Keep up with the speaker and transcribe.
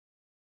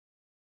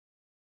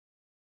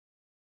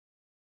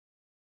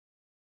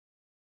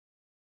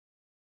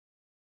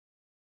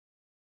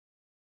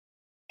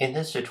In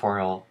this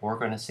tutorial, we're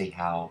going to see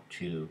how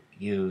to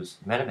use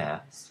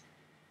MetaMask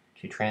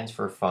to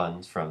transfer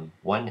funds from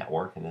one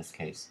network, in this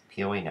case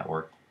POA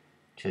network,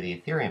 to the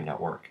Ethereum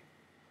network.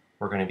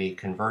 We're going to be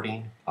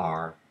converting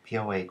our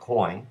POA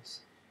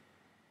coins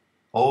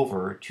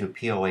over to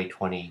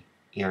POA20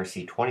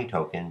 ERC20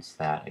 tokens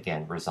that,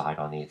 again, reside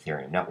on the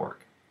Ethereum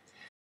network.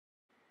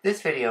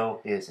 This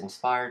video is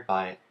inspired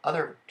by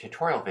other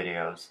tutorial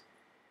videos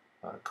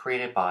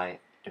created by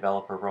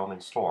developer Roman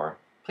Storm.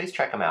 Please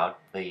check them out.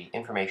 The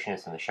information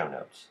is in the show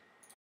notes.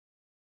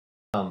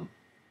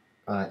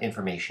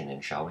 Information in,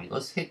 shall we?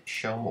 Let's hit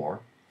show more.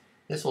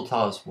 This will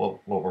tell us what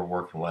we're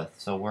working with.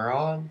 So we're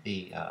on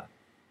the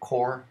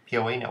core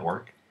POA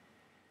network.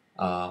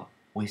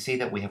 We see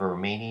that we have a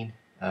remaining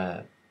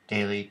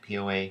daily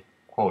POA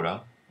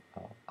quota.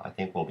 I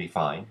think we'll be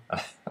fine.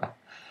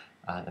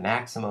 The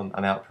maximum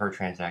amount per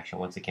transaction,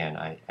 once again,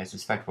 I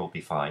suspect we'll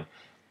be fine.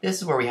 This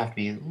is where we have to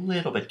be a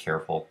little bit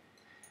careful.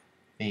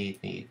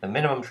 The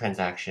minimum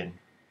transaction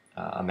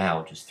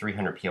amount is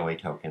 300 POA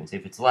tokens.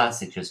 If it's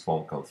less, it just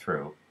won't go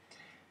through.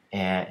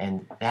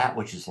 And that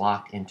which is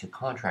locked into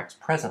contracts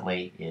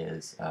presently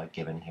is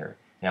given here.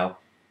 Now,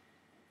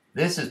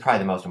 this is probably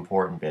the most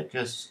important bit,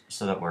 just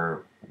so that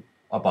we're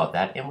above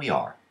that, and we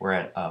are. We're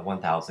at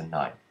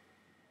 1,009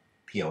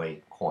 POA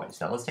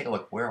coins. Now, let's take a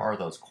look. Where are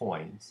those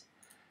coins?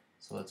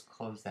 So let's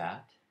close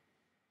that.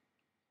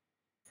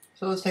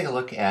 So let's take a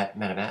look at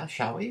MetaMask,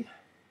 shall we?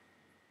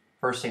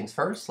 First things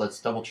first, let's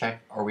double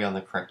check, are we on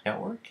the correct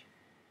network?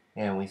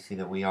 And we see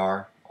that we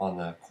are on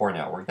the core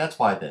network. That's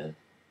why the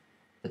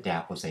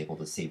DApp was able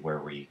to see where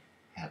we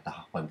had the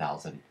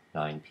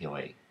 1,009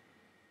 POA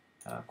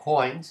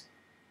coins.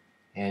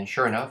 And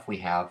sure enough, we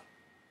have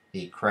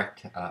the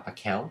correct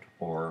account,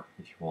 or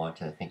if you want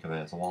to think of it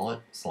as a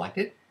wallet,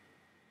 selected.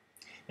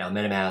 Now,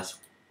 MetaMask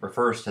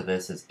refers to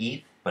this as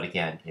ETH, but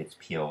again, it's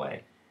POA.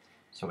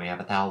 So we have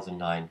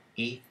 1,009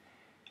 ETH.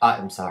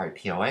 I'm sorry,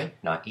 POA,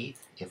 not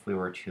ETH. If we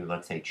were to,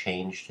 let's say,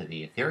 change to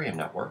the Ethereum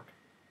network,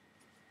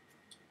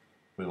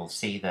 we will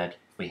see that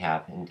we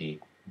have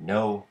indeed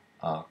no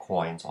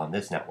coins on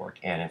this network,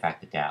 and in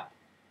fact the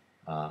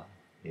DApp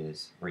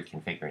is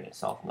reconfiguring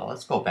itself. Now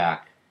let's go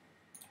back.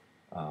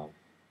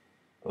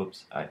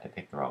 Oops, I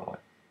picked the wrong one.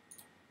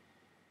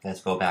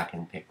 Let's go back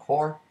and pick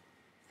core,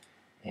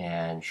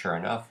 and sure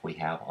enough, we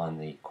have on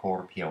the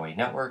core POA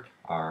network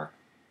our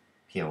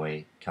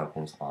POA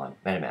tokens on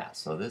MetaMask.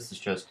 So this is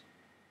just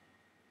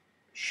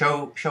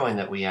showing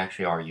that we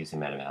actually are using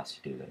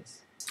MetaMask to do this.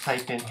 Let's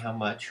type in how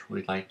much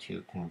we'd like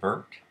to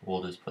convert.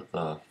 We'll just put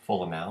the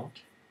full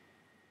amount.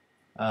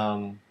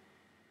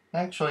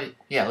 Actually,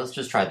 yeah, let's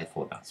just try the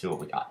full amount, see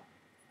what we got.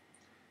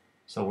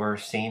 So we're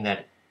seeing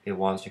that it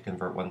wants to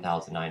convert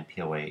 1,009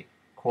 POA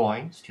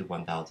coins to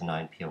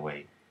 1,009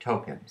 POA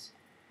tokens.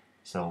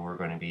 So we're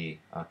going to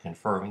be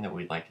confirming that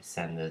we'd like to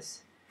send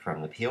this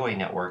from the POA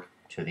network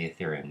to the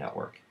Ethereum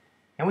network.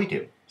 And we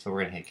do. So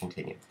we're going to hit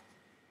continue.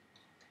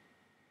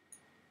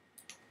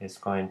 It's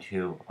going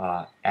to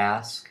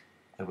ask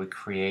that we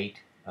create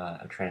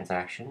a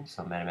transaction.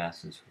 So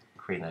MetaMask is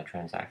creating that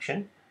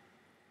transaction.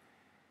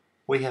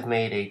 We have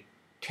made a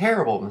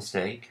terrible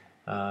mistake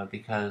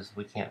because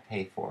we can't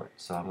pay for it.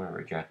 So I'm going to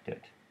reject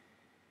it.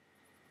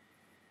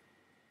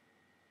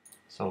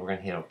 So we're going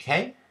to hit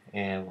OK,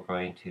 and we're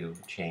going to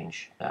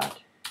change that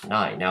to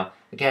 9. Now,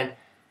 again,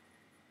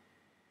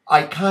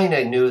 I kind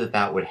of knew that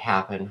that would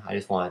happen. I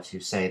just wanted to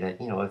say that,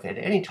 you know, if at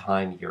any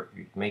time you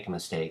make a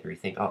mistake or you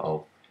think,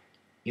 uh-oh,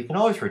 you can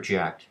always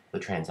reject the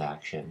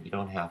transaction. You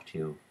don't have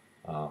to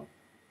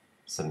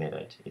submit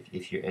it.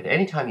 If you at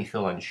any time you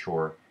feel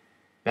unsure,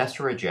 best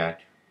to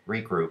reject,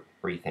 regroup,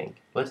 rethink.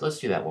 Let's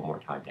do that one more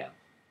time now.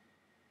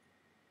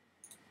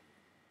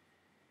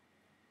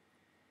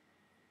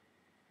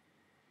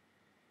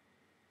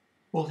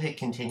 We'll hit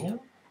continue.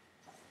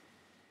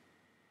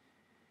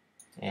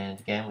 And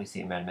again, we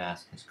see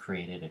MetaMask has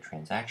created a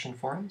transaction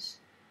for us.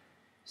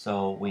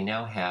 So we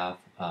now have,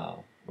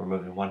 we're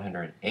moving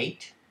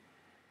 108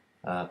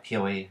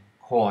 POA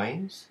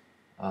coins.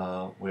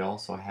 We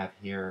also have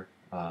here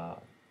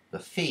the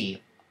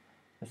fee.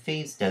 The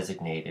fee is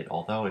designated,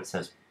 although it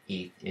says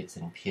ETH, it's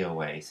in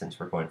POA, since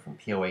we're going from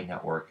POA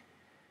network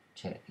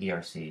to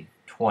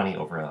ERC20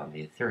 over on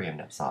the Ethereum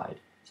net side.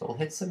 So we'll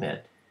hit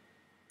submit.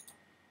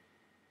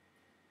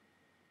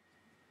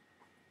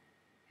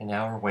 And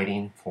now we're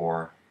waiting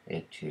for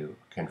it to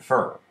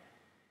confirm.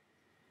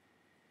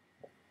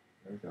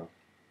 There we go.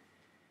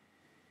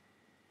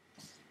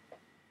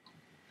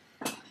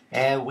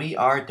 And we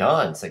are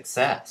done.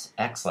 Success.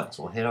 Excellent.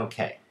 So we'll hit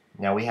OK.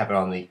 Now we have it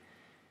on the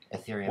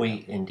Ethereum.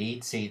 We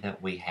indeed see that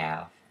we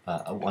have,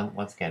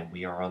 once again,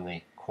 we are on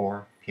the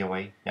core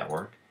POA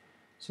network.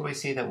 So we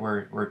see that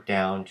we're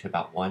down to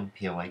about 1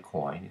 POA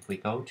coin. If we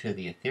go to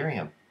the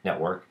Ethereum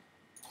network,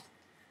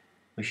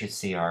 we should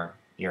see our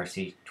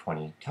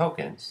ERC20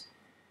 tokens.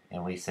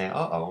 And we say,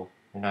 uh-oh,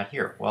 they're not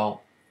here.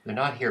 Well, they're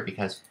not here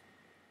because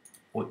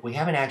we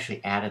haven't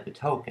actually added the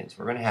tokens.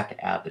 We're going to have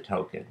to add the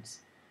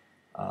tokens.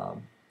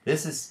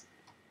 This is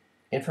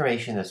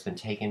information that's been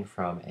taken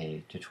from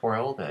a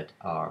tutorial that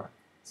our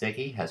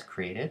Ziggy has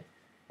created.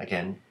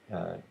 Again,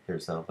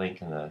 there's a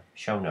link in the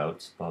show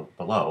notes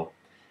below.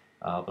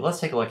 But let's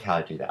take a look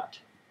how to do that.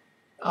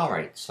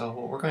 Alright, so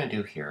what we're going to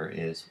do here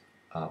is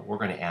we're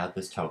going to add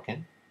this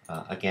token.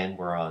 Again,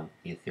 we're on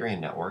the Ethereum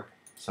network,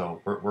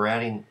 so we're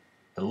adding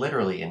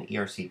literally an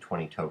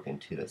ERC20 token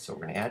to this. So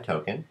we're going to add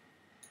token.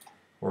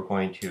 We're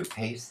going to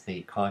paste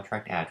the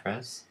contract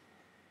address.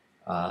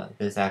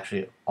 This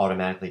actually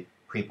automatically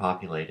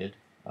pre-populated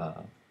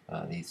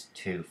these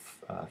two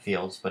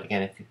fields, but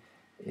again,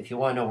 if you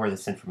want to know where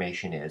this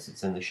information is,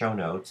 it's in the show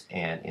notes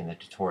and in the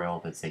tutorial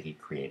that Ziggy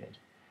created.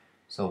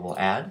 So we'll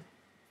add.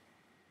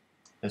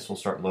 This will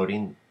start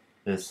loading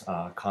this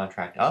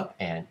contract up,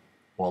 and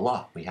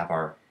voila, we have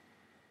our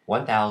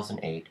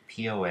 1008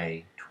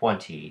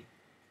 POA20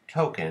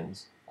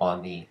 tokens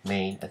on the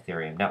main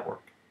Ethereum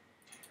network.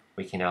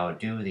 We can now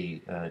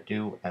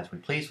do as we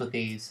please with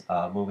these,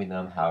 moving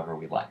them however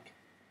we like.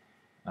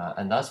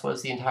 And thus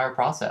was the entire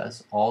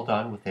process, all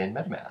done within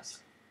MetaMask.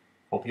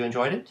 Hope you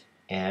enjoyed it,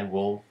 and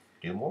we'll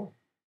do more.